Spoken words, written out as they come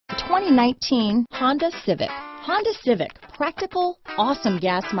2019 Honda Civic. Honda Civic, practical, awesome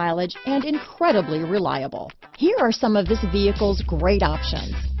gas mileage, and incredibly reliable. Here are some of this vehicle's great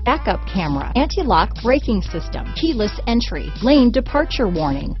options: backup camera, anti-lock braking system, keyless entry, lane departure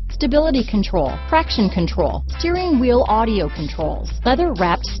warning, stability control, traction control, steering wheel audio controls,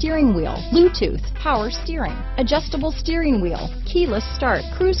 leather-wrapped steering wheel, Bluetooth, power steering, adjustable steering wheel, keyless start,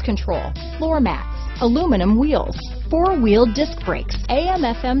 cruise control, floor mats, aluminum wheels, four-wheel disc brakes,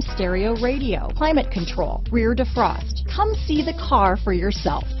 AM/FM stereo radio, climate control, rear defrost. Come see the car for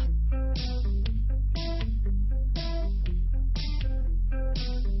yourself.